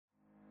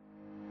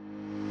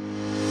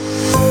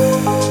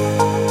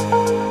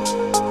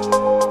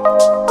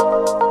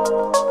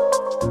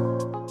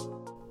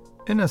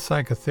a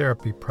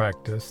psychotherapy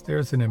practice,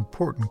 there's an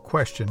important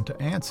question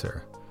to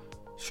answer.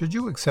 Should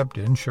you accept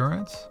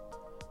insurance?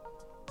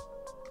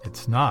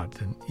 It's not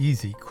an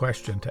easy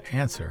question to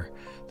answer.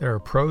 There are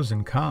pros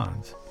and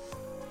cons.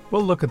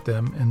 We'll look at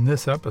them in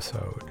this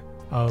episode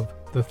of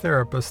The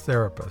Therapist's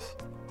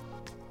Therapist.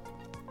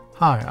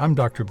 Hi, I'm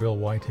Dr. Bill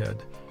Whitehead.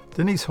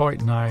 Denise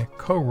Hoyt and I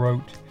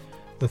co-wrote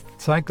the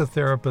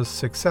Psychotherapist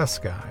Success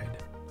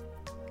Guide.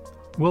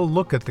 We'll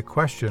look at the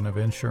question of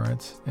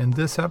insurance in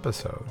this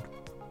episode.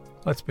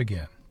 Let's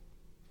begin.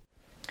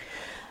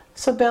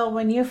 So, Bill,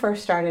 when you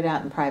first started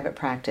out in private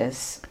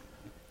practice,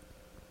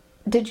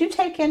 did you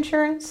take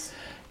insurance?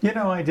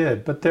 I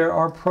did, but there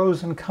are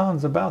pros and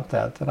cons about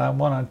that I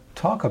want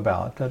to talk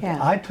about.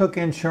 I took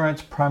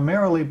insurance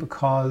primarily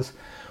because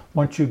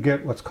once you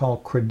get what's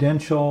called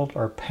credentialed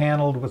or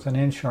paneled with an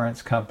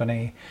insurance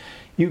company,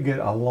 you get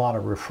a lot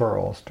of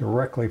referrals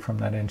directly from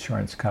that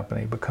insurance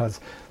company because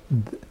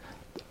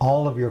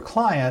all of your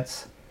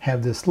clients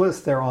have this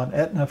list. They're on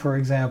Aetna, for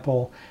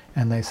example,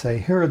 and they say,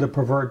 here are the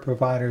preferred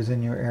providers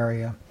in your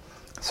area.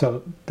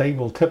 So they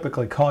will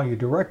typically call you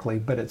directly,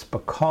 but it's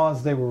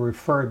because they were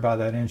referred by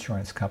that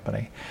insurance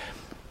company.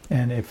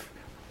 And if,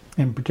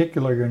 in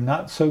particular, you're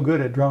not so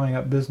good at drumming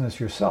up business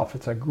yourself,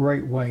 it's a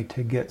great way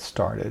to get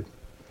started.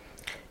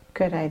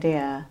 Good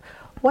idea.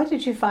 What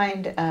did you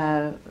find?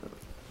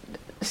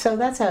 So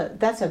that's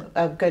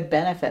a good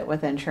benefit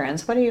with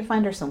insurance. What do you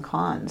find are some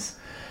cons?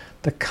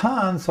 The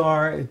cons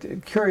are,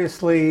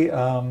 curiously,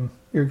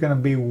 you're going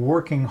to be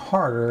working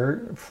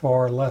harder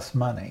for less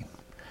money.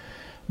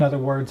 In other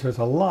words, there's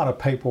a lot of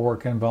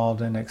paperwork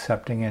involved in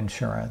accepting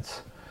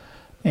insurance.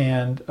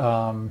 And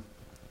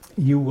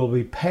you will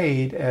be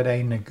paid at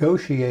a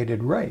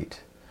negotiated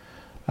rate.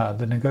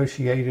 The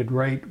negotiated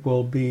rate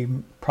will be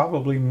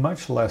probably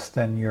much less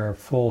than your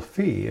full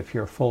fee. If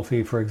your full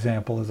fee, for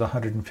example, is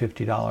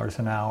 $150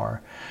 an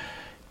hour,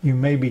 you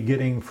may be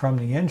getting from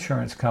the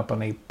insurance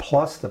company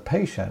plus the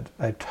patient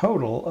a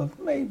total of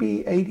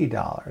maybe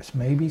 $80,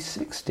 maybe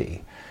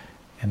 $60.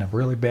 In a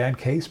really bad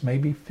case,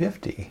 maybe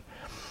 $50.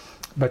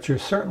 But you're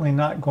certainly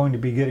not going to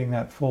be getting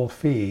that full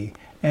fee,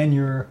 and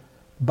you're,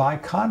 by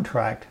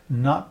contract,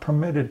 not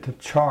permitted to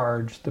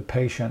charge the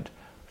patient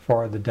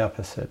for the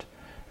deficit.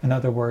 In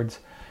other words,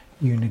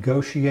 you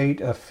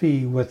negotiate a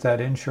fee with that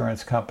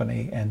insurance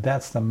company, and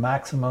that's the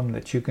maximum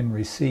that you can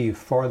receive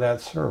for that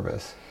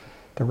service.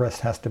 The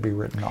rest has to be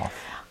written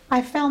off.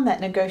 I found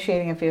that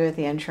negotiating a fee with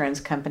the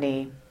insurance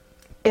company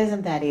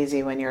isn't that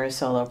easy when you're a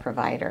solo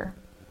provider.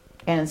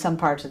 And in some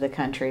parts of the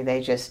country,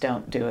 they just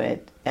don't do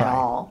it at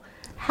all.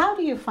 How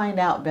do you find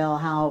out,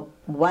 Bill,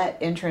 what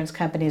insurance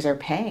companies are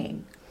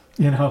paying?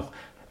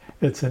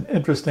 It's an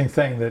interesting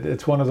thing that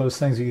it's one of those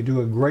things that you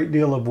do a great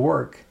deal of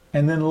work,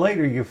 and then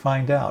later you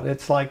find out.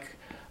 It's like,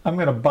 I'm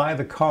going to buy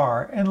the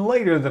car, and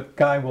later the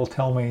guy will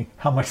tell me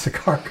how much the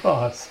car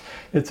costs.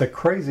 It's a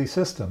crazy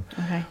system.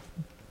 Okay.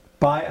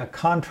 By a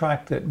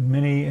contract that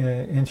many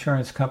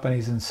insurance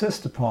companies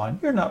insist upon,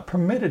 you're not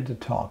permitted to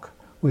talk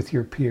with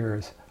your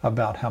peers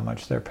about how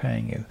much they're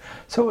paying you.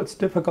 So it's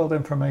difficult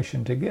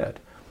information to get.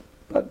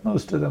 But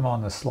most of them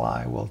on the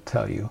sly will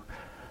tell you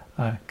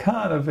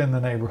kind of in the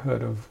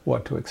neighborhood of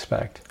what to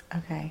expect.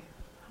 Okay.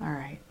 All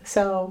right.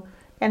 So,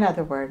 in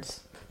other words,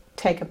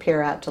 take a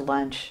peer out to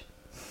lunch.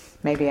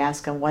 Maybe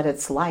ask them what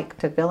it's like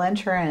to bill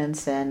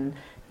insurance and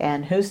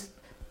who's,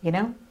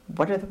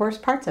 what are the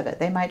worst parts of it?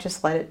 They might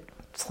just let it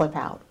slip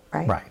out,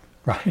 right?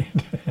 Right.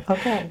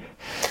 Okay.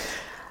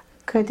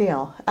 Good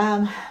deal.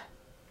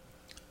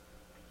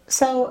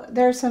 So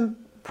there's some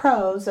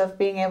pros of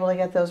being able to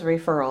get those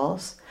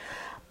referrals,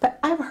 but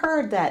I've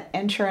heard that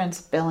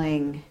insurance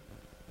billing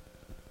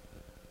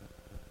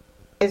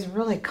is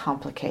really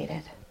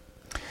complicated.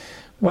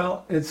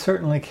 Well, it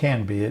certainly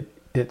can be.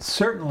 It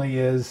certainly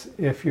is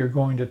if you're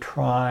going to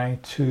try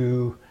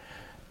to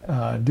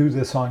do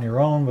this on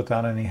your own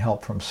without any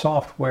help from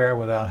software,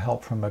 without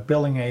help from a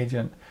billing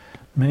agent.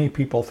 Many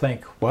people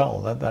think, well,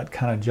 that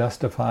kind of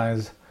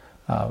justifies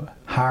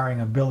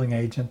hiring a billing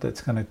agent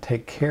that's going to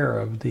take care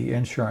of the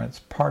insurance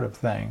part of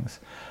things.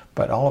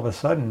 But all of a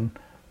sudden,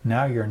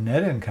 now your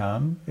net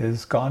income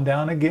is gone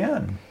down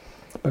again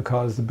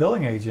because the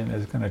billing agent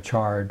is going to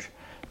charge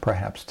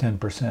perhaps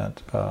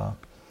 10%.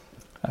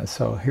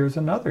 So here's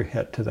another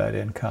hit to that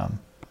income.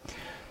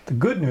 The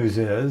good news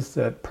is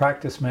that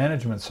practice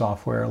management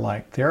software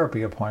like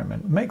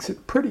TherapyAppointment makes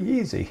it pretty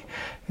easy.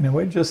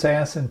 It just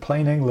asks in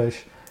plain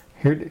English,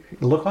 here,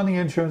 look on the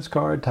insurance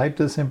card, type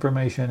this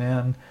information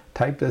in,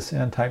 type this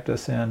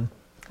in,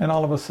 and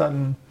all of a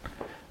sudden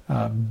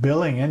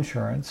billing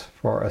insurance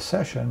for a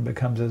session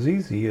becomes as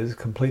easy as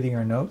completing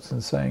your notes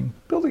and saying,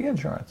 bill the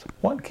insurance,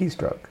 one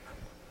keystroke.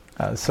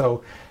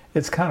 So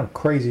it's kind of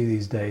crazy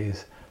these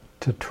days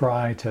to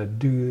try to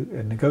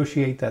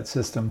negotiate that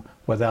system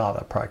without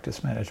a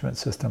practice management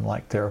system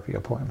like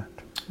TherapyAppointment.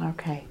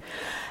 Okay.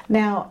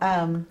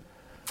 Now,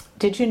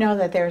 did you know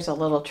that there's a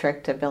little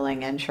trick to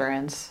billing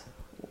insurance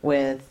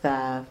with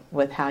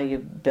how you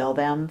bill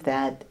them,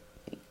 that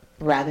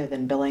rather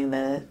than billing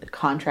the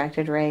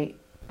contracted rate,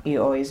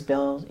 you always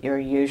bill your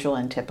usual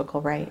and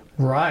typical rate?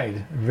 Right.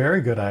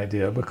 Very good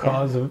idea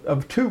because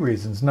of two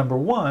reasons. Number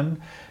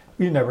one,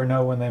 you never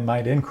know when they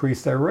might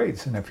increase their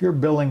rates. And if you're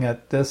billing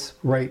at this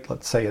rate,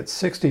 let's say it's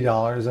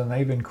 $60 and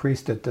they've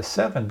increased it to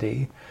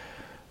 $70,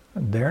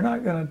 they're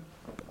not going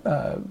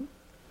to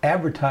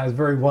advertise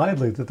very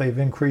widely that they've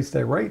increased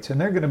their rates,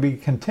 and they're going to be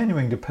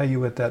continuing to pay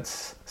you at that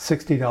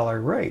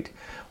 $60 rate.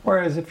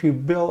 Whereas if you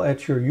bill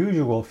at your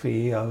usual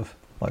fee of,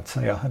 let's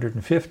say,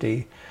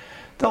 $150,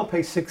 they'll pay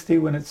 $60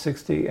 when it's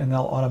 $60, and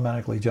they'll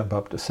automatically jump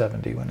up to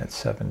 $70 when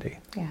it's $70.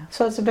 Yeah,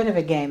 so it's a bit of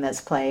a game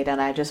that's played,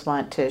 and I just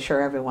want to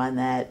assure everyone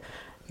that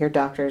your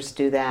doctors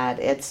do that.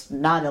 It's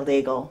not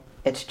illegal.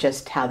 It's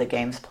just how the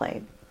game's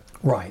played.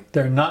 Right.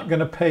 They're not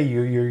going to pay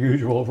you your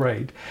usual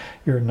rate.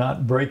 You're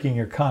not breaking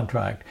your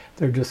contract.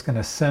 They're just going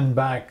to send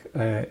back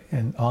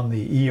on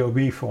the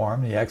EOB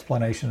form, the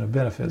explanation of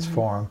benefits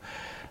form,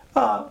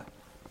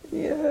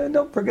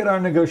 don't forget our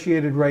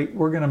negotiated rate.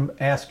 We're going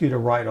to ask you to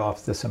write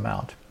off this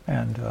amount.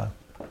 And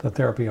the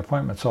therapy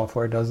appointment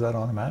software does that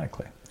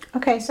automatically.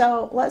 Okay,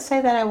 so let's say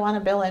that I want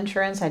to bill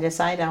insurance. I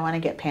decide I want to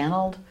get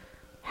paneled.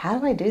 How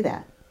do I do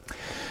that?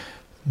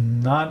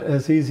 Not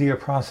as easy a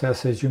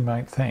process as you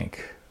might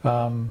think.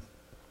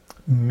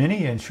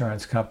 Many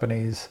insurance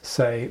companies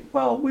say,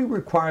 well, we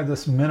require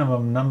this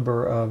minimum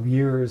number of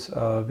years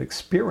of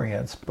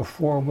experience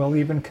before we'll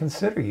even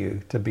consider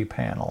you to be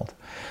paneled.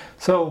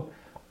 So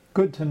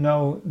good to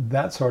know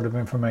that sort of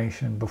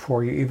information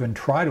before you even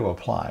try to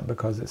apply,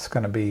 because it's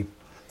going to be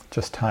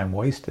just time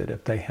wasted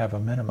if they have a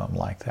minimum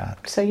like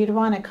that. So you'd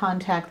want to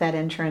contact that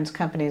insurance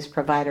company's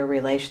provider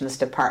relations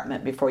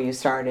department before you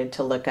started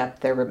to look up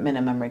their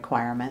minimum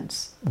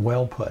requirements.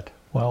 Well put.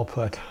 Well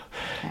put.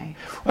 Okay.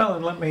 Well,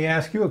 and let me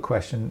ask you a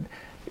question.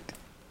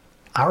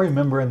 I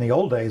remember in the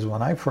old days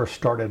when I first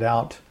started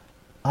out,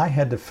 I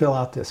had to fill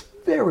out this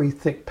very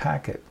thick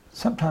packet,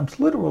 sometimes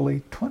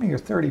literally 20 or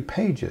 30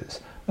 pages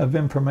of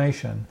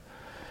information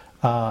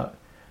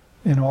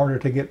in order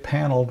to get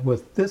paneled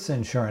with this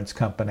insurance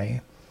company.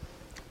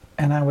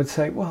 And I would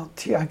say, well,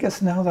 gee, I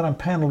guess now that I'm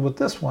paneled with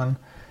this one,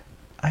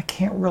 I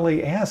can't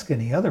really ask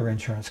any other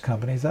insurance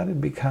companies.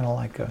 That'd be kind of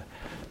like a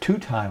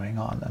two-timing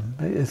on them.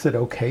 Is it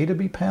okay to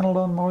be paneled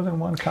on more than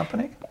one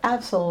company?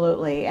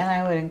 Absolutely, and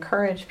I would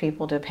encourage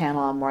people to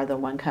panel on more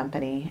than one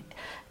company.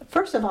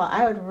 First of all,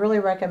 I would really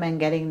recommend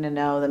getting to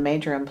know the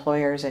major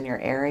employers in your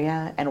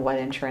area and what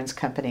insurance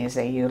companies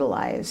they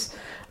utilize.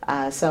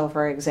 So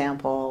for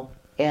example,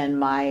 in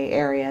my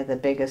area, the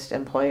biggest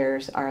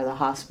employers are the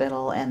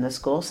hospital and the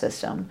school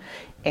system.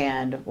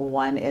 And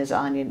one is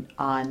on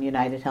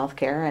United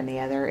Healthcare and the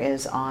other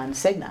is on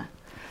Cigna.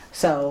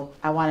 So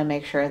I want to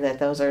make sure that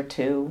those are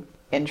two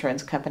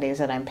insurance companies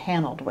that I'm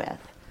paneled with.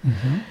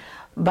 Mm-hmm.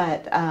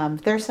 But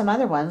there's some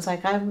other ones,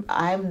 like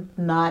I'm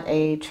not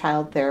a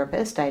child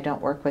therapist. I don't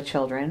work with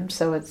children,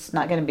 so it's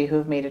not going to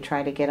behoove me to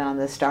try to get on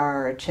the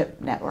Star or CHIP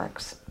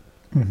networks.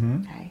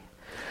 Mm-hmm. Okay.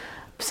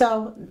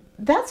 So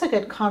that's a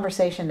good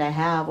conversation to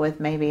have with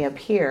maybe a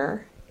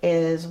peer,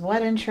 is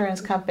what insurance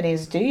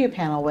companies do you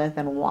panel with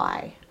and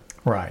why?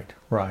 Right.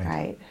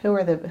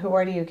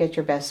 Where do you get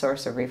your best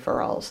source of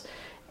referrals?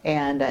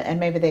 And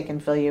maybe they can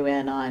fill you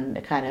in on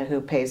kind of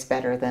who pays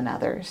better than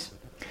others.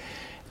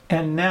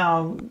 And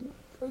now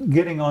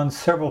getting on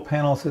several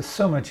panels is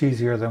so much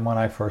easier than when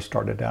I first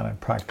started out in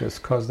practice,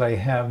 because they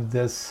have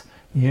this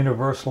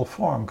universal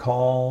form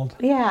called...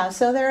 Yeah,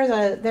 so there's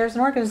an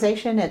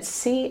organization, it's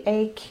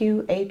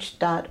caqh.org.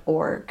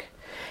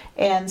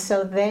 And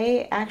so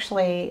they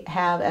actually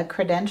have a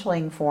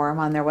credentialing form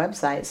on their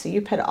website, so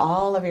you put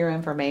all of your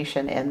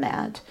information in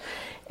that.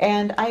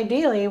 And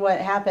ideally what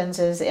happens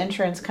is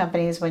insurance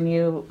companies, when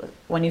you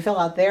fill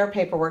out their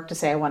paperwork to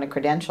say I want a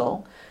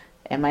credential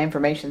and my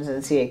information's in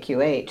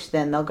CAQH,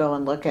 then they'll go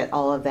and look at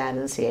all of that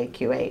in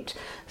CAQH.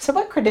 So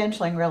what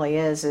credentialing really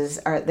is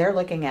they're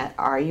looking at,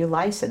 are you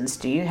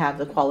licensed? Do you have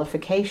the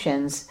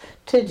qualifications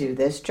to do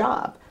this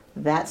job?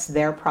 That's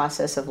their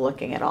process of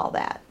looking at all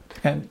that.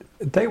 And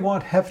they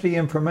want hefty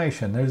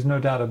information, there's no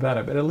doubt about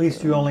it, but at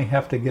least you only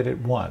have to get it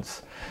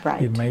once.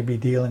 Right. You may be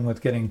dealing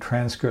with getting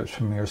transcripts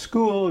from your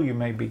school, you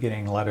may be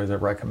getting letters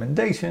of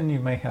recommendation, you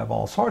may have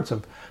all sorts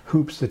of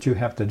hoops that you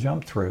have to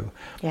jump through.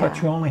 Yeah.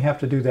 But you only have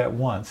to do that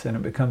once, and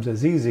it becomes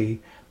as easy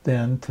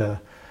then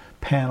to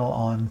panel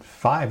on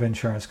 5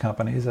 insurance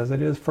companies as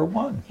it is for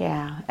one.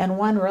 Yeah, and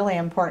one really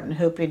important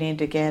hoop you need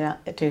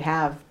to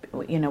have,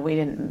 we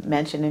didn't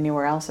mention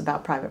anywhere else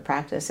about private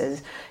practice,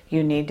 is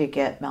you need to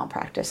get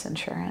malpractice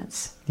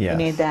insurance. Yes. You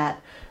need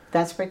that.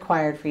 That's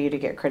required for you to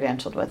get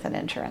credentialed with an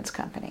insurance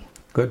company.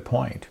 Good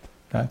point.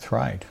 That's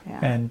right. Yeah.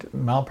 And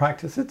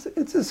malpractice,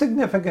 it's a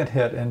significant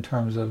hit in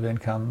terms of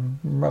income,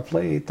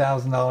 roughly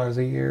 $8,000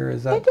 a year.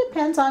 Is that? It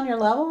depends on your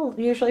level.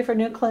 Usually for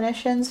new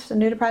clinicians,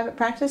 new to private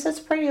practice, it's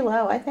pretty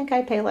low. I think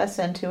I pay less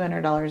than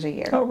 $200 a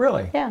year. Oh,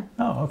 really? Yeah.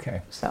 Oh,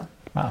 okay. So.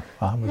 Wow,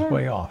 I was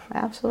way off.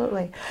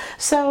 Absolutely.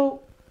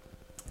 So,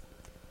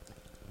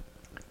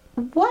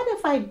 what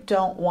if I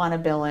don't want to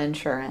bill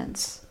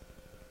insurance?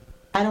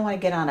 I don't want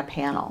to get on a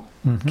panel.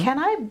 Mm-hmm. Can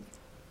I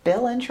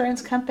bill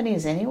insurance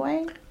companies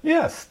anyway?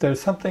 Yes,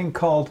 there's something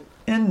called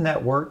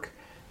in-network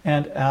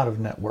and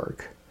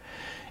out-of-network.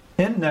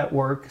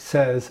 In-network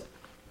says,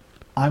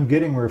 I'm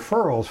getting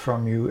referrals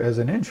from you as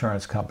an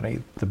insurance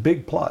company, the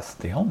big plus,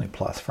 the only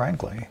plus,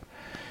 frankly.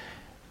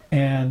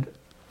 And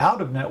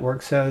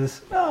out-of-network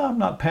says, no, I'm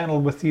not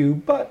paneled with you,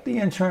 but the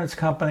insurance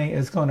company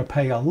is going to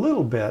pay a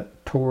little bit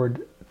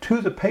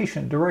to the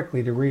patient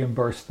directly to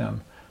reimburse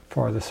them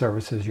for the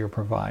services you're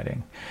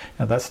providing.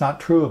 Now, that's not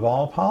true of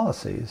all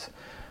policies.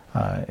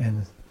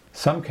 In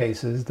some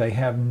cases, they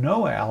have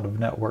no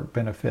out-of-network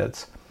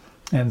benefits,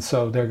 and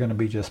so they're going to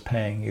be just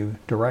paying you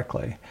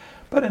directly.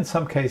 But in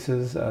some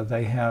cases,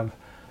 they have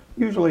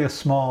usually a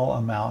small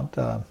amount,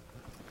 $10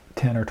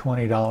 or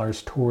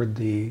 $20 toward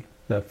the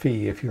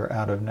fee if you're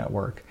out of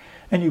network.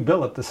 And you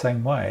bill it the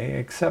same way,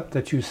 except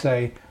that you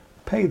say,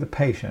 pay the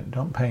patient,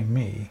 don't pay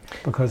me,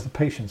 because the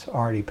patient's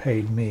already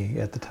paid me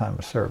at the time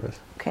of service.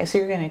 Okay, so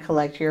you're going to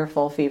collect your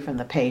full fee from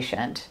the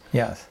patient.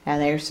 Yes.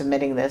 And they're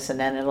submitting this, and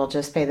then it'll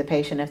just pay the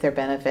patient if their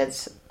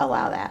benefits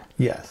allow that.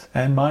 Yes,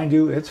 and mind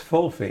you, it's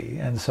full fee,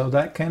 and so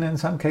that can in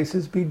some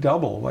cases be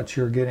double what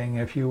you're getting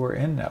if you were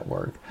in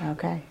network.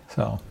 Okay.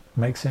 So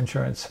makes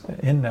insurance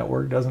in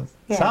network doesn't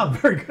sound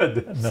very good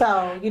then.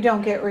 So you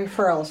don't get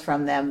referrals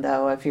from them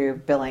though if you're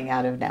billing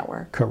out of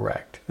network.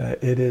 Correct.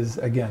 It is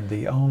again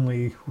the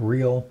only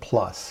real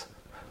plus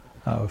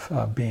of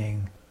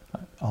being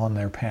on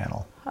their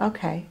panel.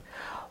 Okay.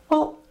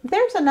 Well,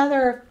 there's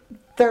another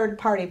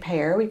third-party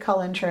payer. We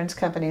call insurance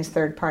companies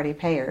third-party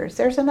payers.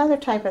 There's another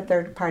type of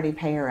third-party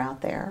payer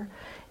out there,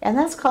 and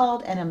that's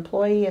called an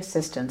employee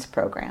assistance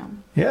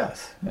program.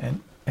 Yes,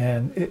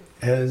 and it,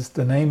 as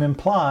the name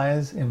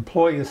implies,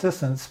 employee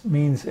assistance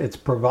means it's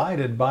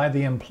provided by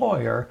the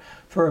employer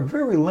for a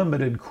very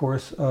limited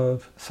course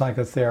of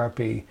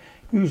psychotherapy,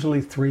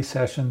 usually 3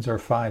 sessions or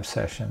 5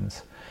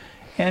 sessions,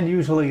 and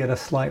usually at a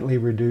slightly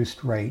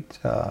reduced rate,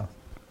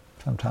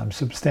 sometimes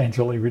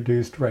substantially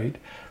reduced rate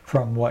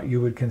from what you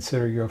would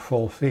consider your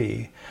full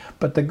fee.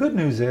 But the good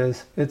news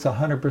is it's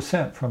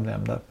 100% from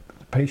them. The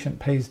patient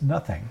pays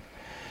nothing.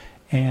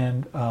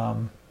 And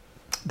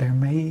there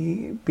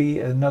may be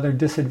another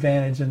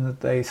disadvantage in that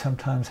they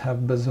sometimes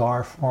have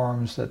bizarre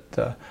forms that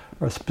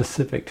are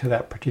specific to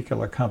that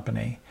particular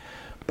company,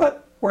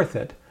 but worth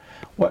it.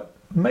 What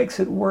makes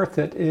it worth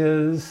it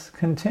is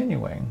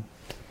continuing.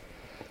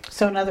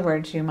 So in other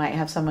words, you might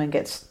have someone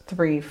gets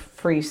 3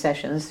 free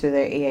sessions through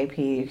their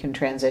EAP, you can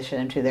transition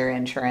into their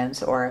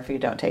insurance, or if you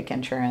don't take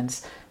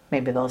insurance,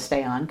 maybe they'll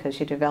stay on because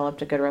you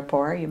developed a good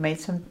rapport, you made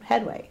some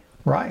headway.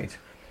 Right.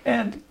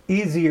 And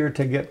easier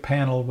to get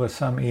paneled with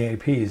some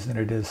EAPs than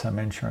it is some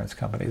insurance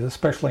companies,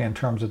 especially in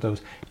terms of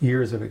those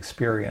years of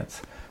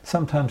experience.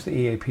 Sometimes the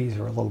EAPs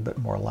are a little bit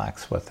more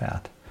lax with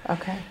that.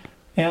 Okay.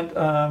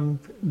 And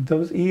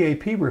those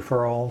EAP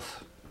referrals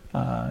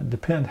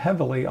depend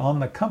heavily on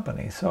the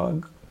company. So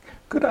a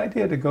good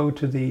idea to go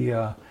to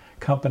the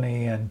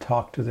company and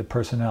talk to the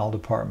personnel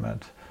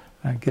department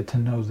and get to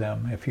know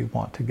them if you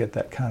want to get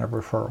that kind of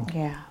referral.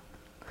 Yeah.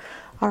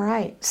 All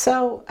right.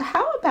 So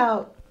how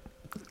about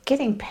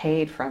getting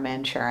paid from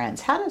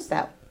insurance? How does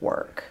that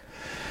work?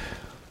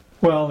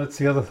 Well, it's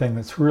the other thing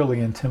that's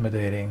really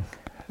intimidating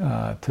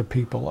to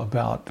people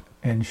about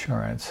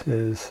insurance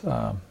is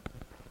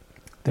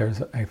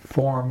there's a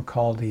form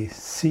called the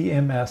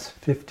CMS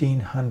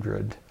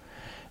 1500,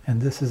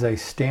 and this is a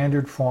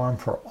standard form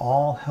for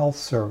all health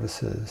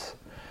services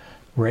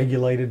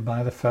regulated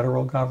by the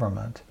federal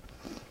government.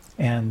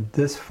 And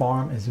this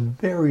form is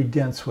very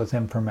dense with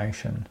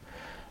information,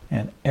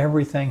 and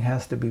everything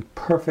has to be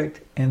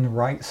perfect in the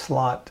right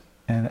slot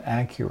and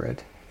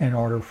accurate in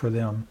order for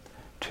them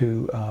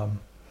to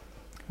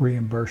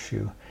reimburse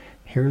you.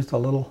 Here's the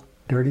little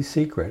dirty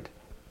secret.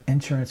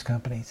 Insurance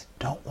companies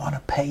don't want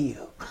to pay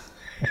you.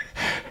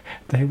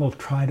 They will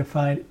try to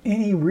find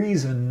any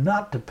reason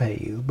not to pay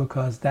you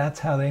because that's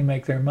how they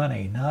make their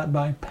money, not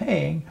by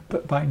paying,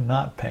 but by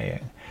not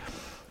paying.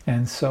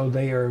 And so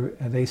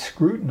they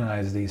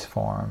scrutinize these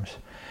forms.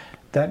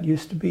 That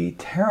used to be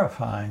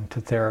terrifying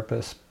to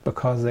therapists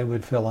because they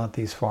would fill out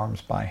these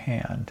forms by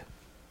hand,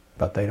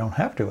 but they don't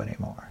have to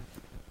anymore.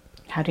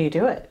 How do you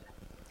do it?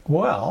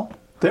 Well,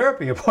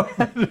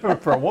 TherapyAppointment,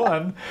 for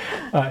one.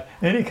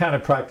 Any kind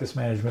of practice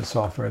management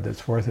software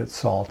that's worth its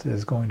salt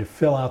is going to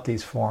fill out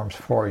these forms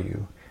for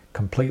you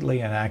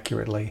completely and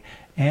accurately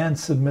and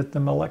submit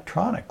them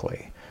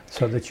electronically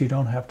so that you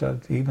don't have to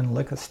even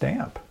lick a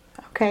stamp.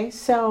 Okay,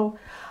 so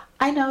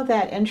I know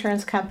that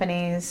insurance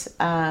companies,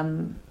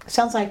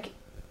 sounds like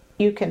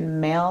you can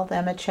mail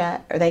them a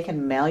check, or they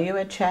can mail you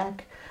a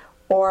check,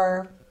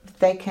 or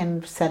they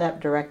can set up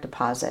direct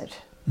deposit.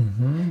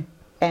 Mm-hmm.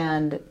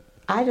 And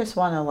I just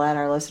want to let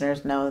our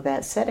listeners know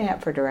that setting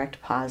up for direct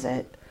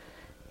deposit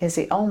is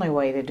the only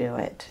way to do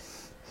it.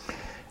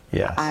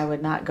 Yes. I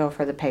would not go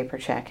for the paper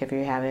check if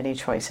you have any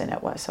choice in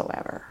it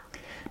whatsoever.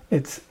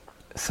 It's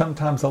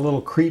sometimes a little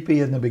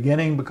creepy in the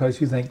beginning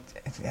because you think,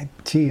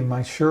 gee, am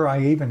I sure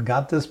I even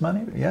got this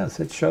money?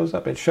 Yes, it shows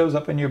up. It shows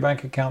up in your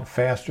bank account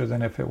faster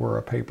than if it were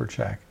a paper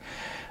check.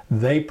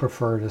 They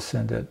prefer to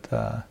send it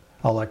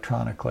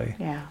electronically.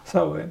 Yeah.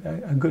 So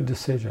a good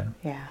decision.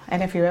 Yeah.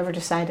 And if you ever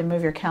decide to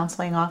move your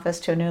counseling office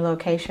to a new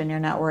location, you're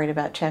not worried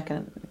about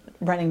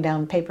running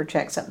down paper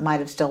checks that might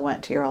have still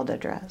went to your old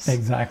address.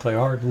 Exactly.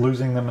 Or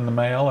losing them in the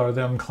mail, or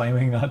them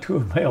claiming not to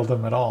have mailed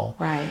them at all.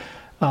 Right.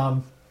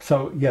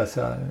 So yes,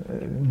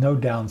 no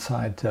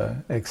downside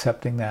to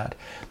accepting that.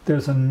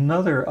 There's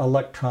another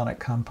electronic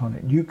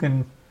component. You're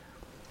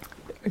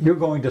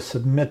going to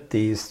submit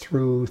these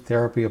through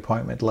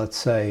TherapyAppointment, let's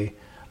say,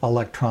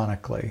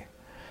 electronically.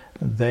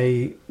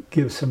 They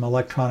give some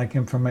electronic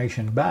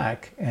information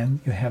back, and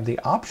you have the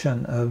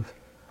option of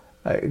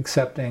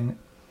accepting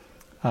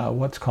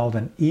what's called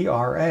an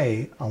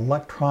ERA,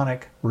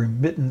 Electronic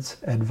Remittance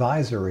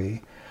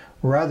Advisory,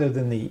 rather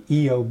than the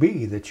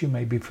EOB that you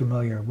may be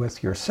familiar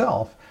with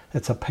yourself.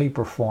 It's a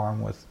paper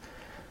form with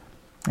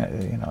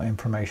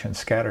information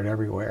scattered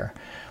everywhere.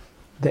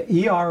 The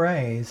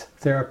ERA's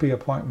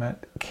TherapyAppointment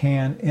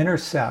can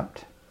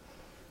intercept,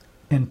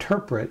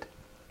 interpret,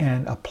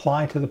 and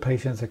apply to the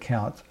patient's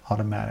accounts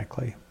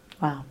automatically.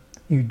 Wow.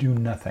 You do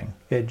nothing.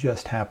 It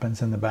just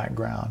happens in the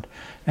background.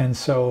 And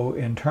so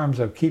in terms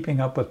of keeping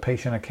up with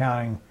patient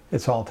accounting,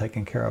 it's all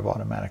taken care of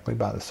automatically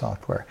by the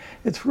software.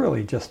 It's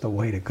really just the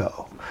way to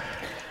go.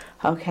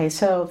 Okay,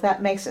 so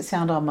that makes it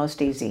sound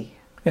almost easy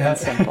and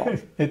simple.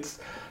 It's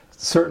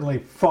certainly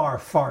far,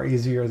 far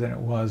easier than it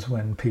was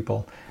when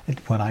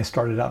I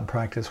started out in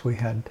practice. We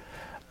had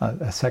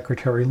a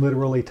secretary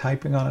literally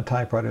typing on a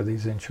typewriter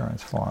these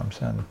insurance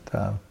forms, and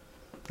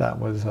that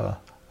was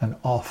an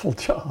awful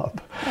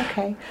job.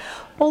 Okay.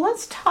 Well,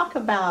 let's talk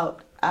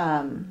about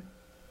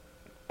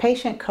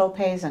patient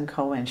copays and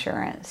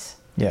coinsurance.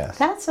 Yes.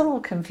 That's a little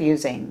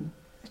confusing.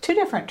 Two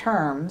different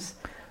terms.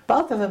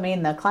 Both of them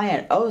mean the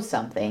client owes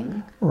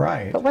something.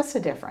 Right. But what's the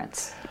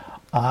difference?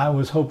 I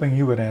was hoping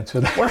you would answer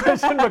that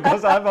question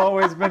because I've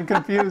always been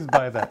confused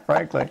by that,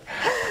 frankly.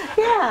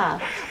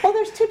 Yeah. Well,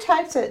 there's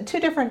two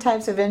different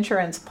types of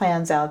insurance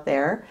plans out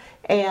there,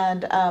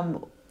 and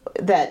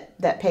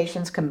that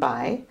patients can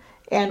buy.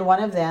 And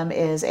one of them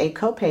is a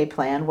copay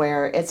plan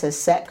where it's a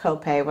set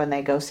copay when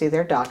they go see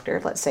their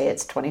doctor. Let's say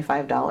it's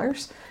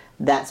 $25.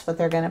 That's what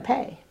they're going to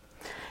pay.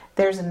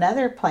 There's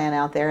another plan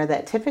out there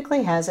that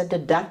typically has a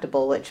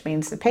deductible, which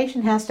means the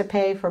patient has to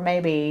pay for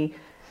maybe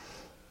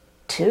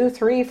 $2,000,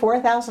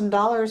 $3,000,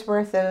 $4,000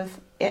 worth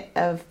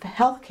of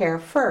health care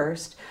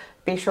first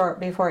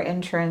before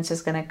insurance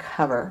is going to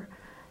cover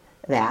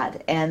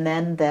that. And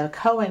then the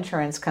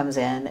co-insurance comes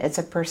in. It's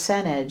a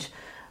percentage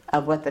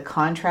of what the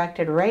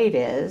contracted rate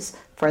is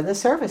for the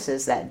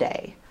services that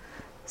day.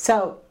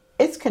 So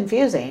it's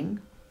confusing,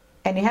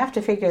 and you have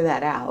to figure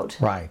that out.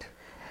 Right.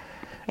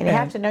 And you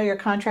have to know your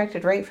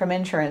contracted rate from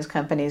insurance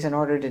companies in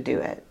order to do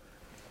it.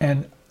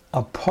 And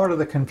a part of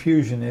the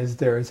confusion is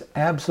there is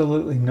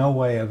absolutely no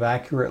way of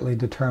accurately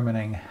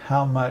determining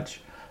how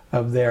much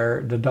of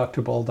their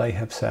deductible they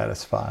have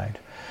satisfied.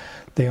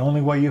 The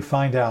only way you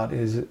find out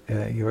is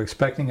you're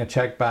expecting a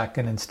check back,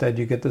 and instead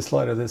you get this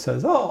letter that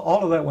says, oh,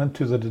 all of that went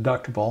to the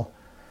deductible.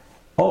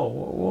 Oh,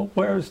 well,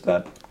 where's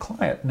that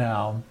client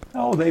now?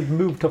 Oh, they've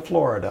moved to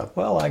Florida.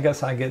 Well, I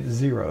guess I get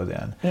zero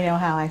then. You know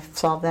how I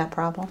solved that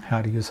problem?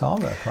 How do you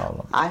solve that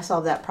problem? I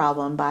solved that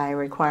problem by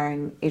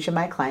requiring each of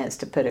my clients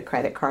to put a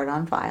credit card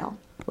on file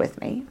with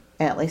me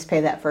and at least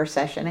pay that first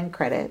session in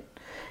credit.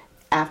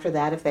 After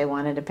that, if they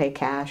wanted to pay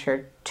cash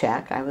or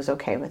check, I was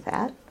okay with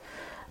that.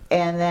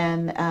 And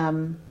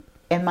then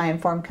in my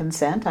informed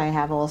consent, I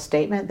have a little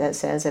statement that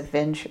says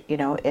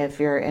if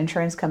your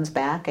insurance comes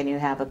back and you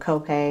have a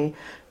copay,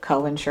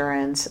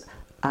 co-insurance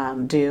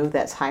due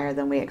that's higher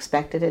than we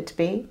expected it to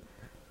be,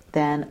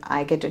 then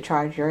I get to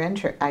charge your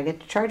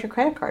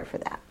credit card for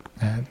that.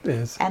 That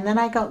is. And then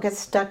I don't get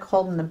stuck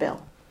holding the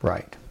bill.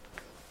 Right.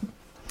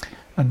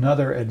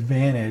 Another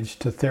advantage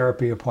to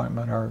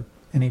TherapyAppointment or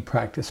any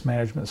practice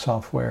management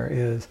software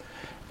is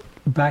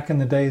back in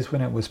the days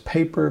when it was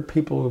paper,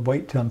 people would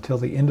wait until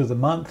the end of the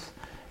month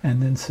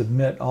and then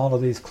submit all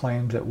of these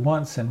claims at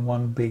once in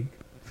one big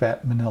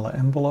fat manila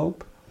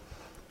envelope,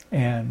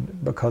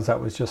 and because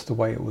that was just the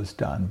way it was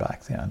done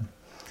back then.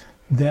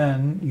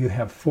 Then you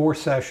have 4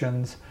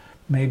 sessions,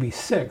 maybe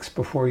 6,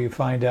 before you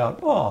find out,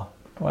 oh,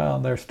 well,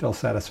 they're still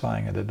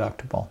satisfying a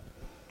deductible.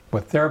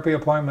 With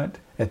TherapyAppointment,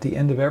 at the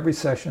end of every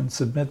session,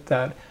 submit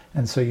that,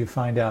 and so you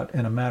find out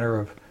in a matter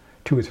of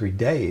 2 or 3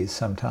 days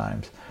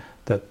sometimes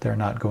that they're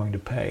not going to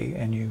pay,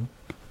 and you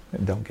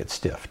don't get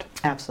stiffed.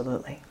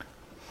 Absolutely.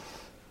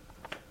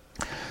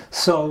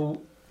 So,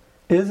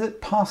 is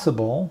it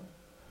possible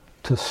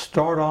to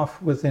start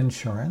off with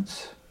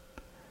insurance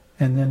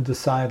and then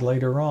decide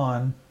later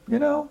on,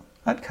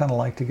 I'd kind of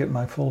like to get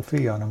my full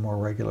fee on a more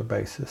regular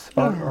basis?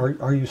 Yeah. Or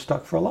are you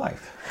stuck for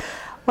life?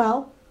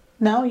 Well,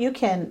 no, you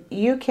can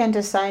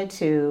decide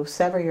to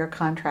sever your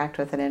contract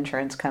with an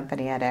insurance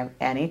company at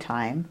any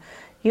time.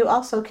 You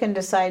also can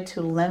decide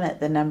to limit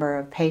the number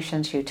of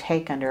patients you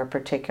take under a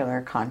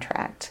particular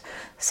contract.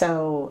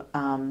 So,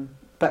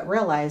 but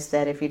realize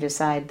that if you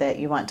decide that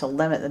you want to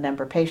limit the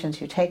number of patients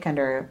you take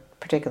under a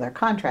particular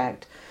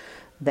contract,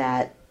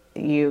 that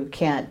you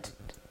can't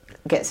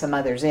get some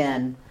others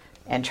in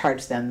and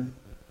charge them,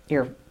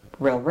 your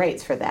real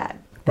rates for that.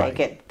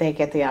 Right. They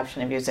get the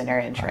option of using their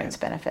insurance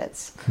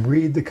benefits.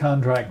 Read the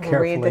contract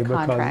carefully. Read the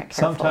contract because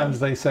carefully. sometimes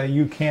they say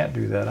you can't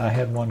do that. I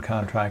had one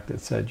contract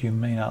that said you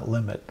may not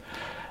limit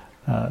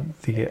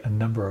the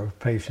number of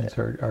patients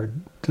or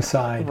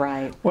decide.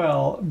 Right.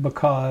 Well,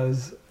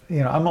 because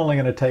I'm only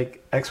going to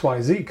take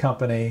XYZ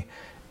company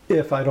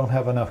if I don't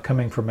have enough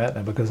coming from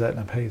Aetna because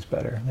Aetna pays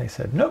better. And they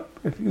said, nope,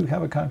 if you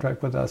have a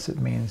contract with us, it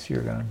means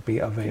you're going to be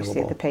available.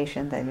 You see the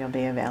patient, then you'll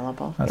be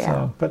available.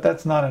 But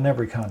that's not in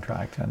every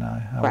contract, and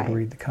I Right. would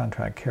read the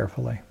contract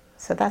carefully.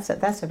 So that's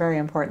a very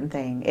important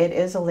thing. It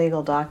is a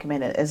legal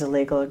document. It is a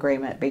legal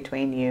agreement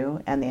between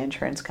you and the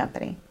insurance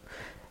company,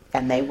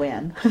 and they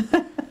win.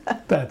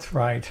 That's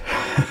right.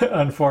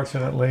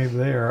 Unfortunately,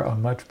 they're a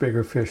much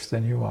bigger fish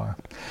than you are.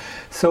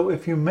 So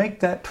if you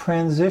make that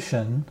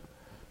transition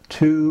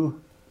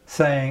to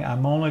saying,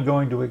 I'm only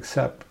going to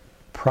accept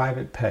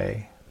private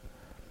pay,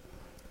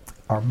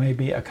 or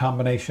maybe a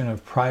combination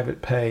of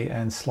private pay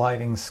and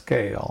sliding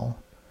scale,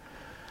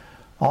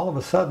 all of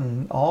a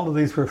sudden, all of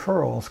these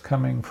referrals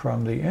coming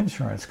from the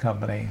insurance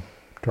company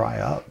dry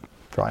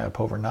up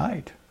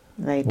overnight.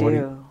 They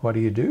do. What do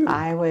you do?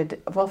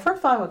 First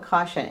of all, I would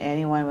caution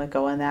anyone would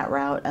go in that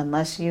route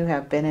unless you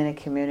have been in a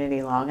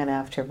community long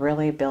enough to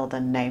really build a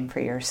name for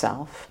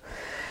yourself.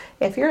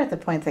 If you're at the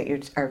point that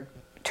you are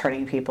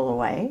turning people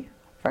away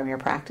from your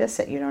practice,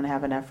 that you don't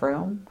have enough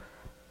room,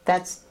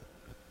 that's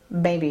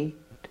maybe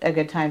a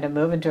good time to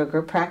move into a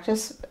group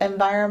practice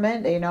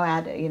environment,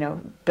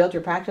 build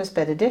your practice.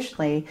 But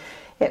additionally,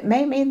 it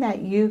may mean that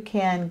you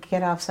can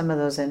get off some of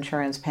those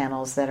insurance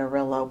panels that are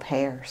real low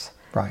payers.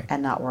 Right.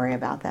 And not worry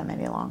about them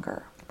any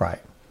longer. Right.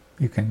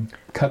 You can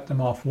cut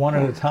them off one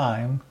at a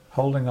time,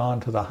 holding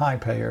on to the high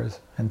payers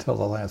until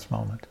the last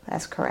moment.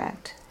 That's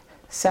correct.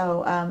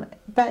 So,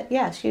 but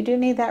yes, you do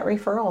need that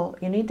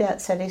referral. You need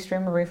that steady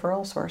stream of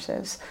referral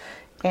sources.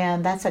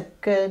 And that's a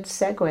good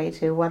segue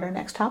to what our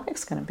next topic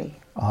is going to be.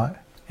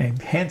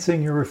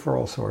 Enhancing your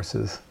referral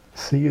sources.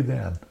 See you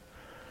then.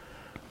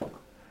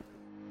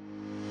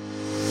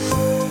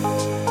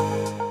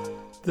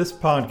 This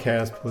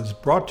podcast was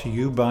brought to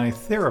you by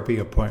Therapy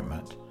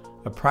Appointment,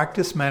 a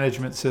practice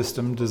management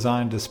system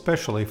designed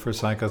especially for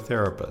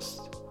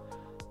psychotherapists.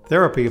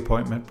 Therapy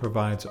Appointment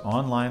provides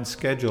online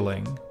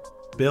scheduling,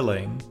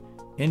 billing,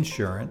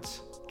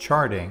 insurance,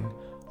 charting,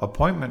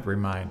 appointment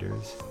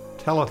reminders,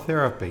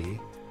 teletherapy,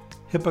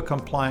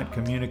 HIPAA-compliant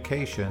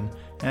communication,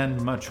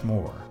 and much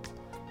more.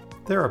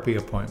 Therapy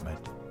Appointment.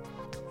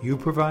 You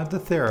provide the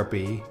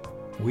therapy,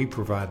 we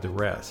provide the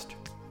rest.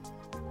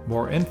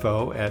 More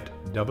info at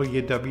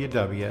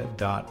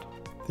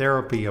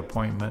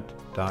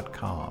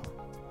www.therapyappointment.com.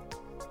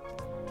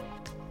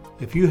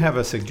 If you have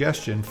a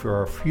suggestion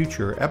for a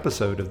future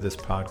episode of this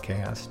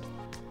podcast,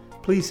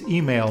 please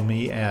email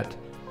me at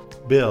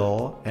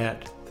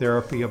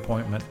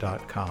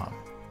bill@therapyappointment.com.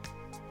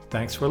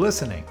 Thanks for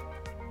listening.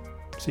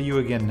 See you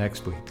again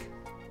next week.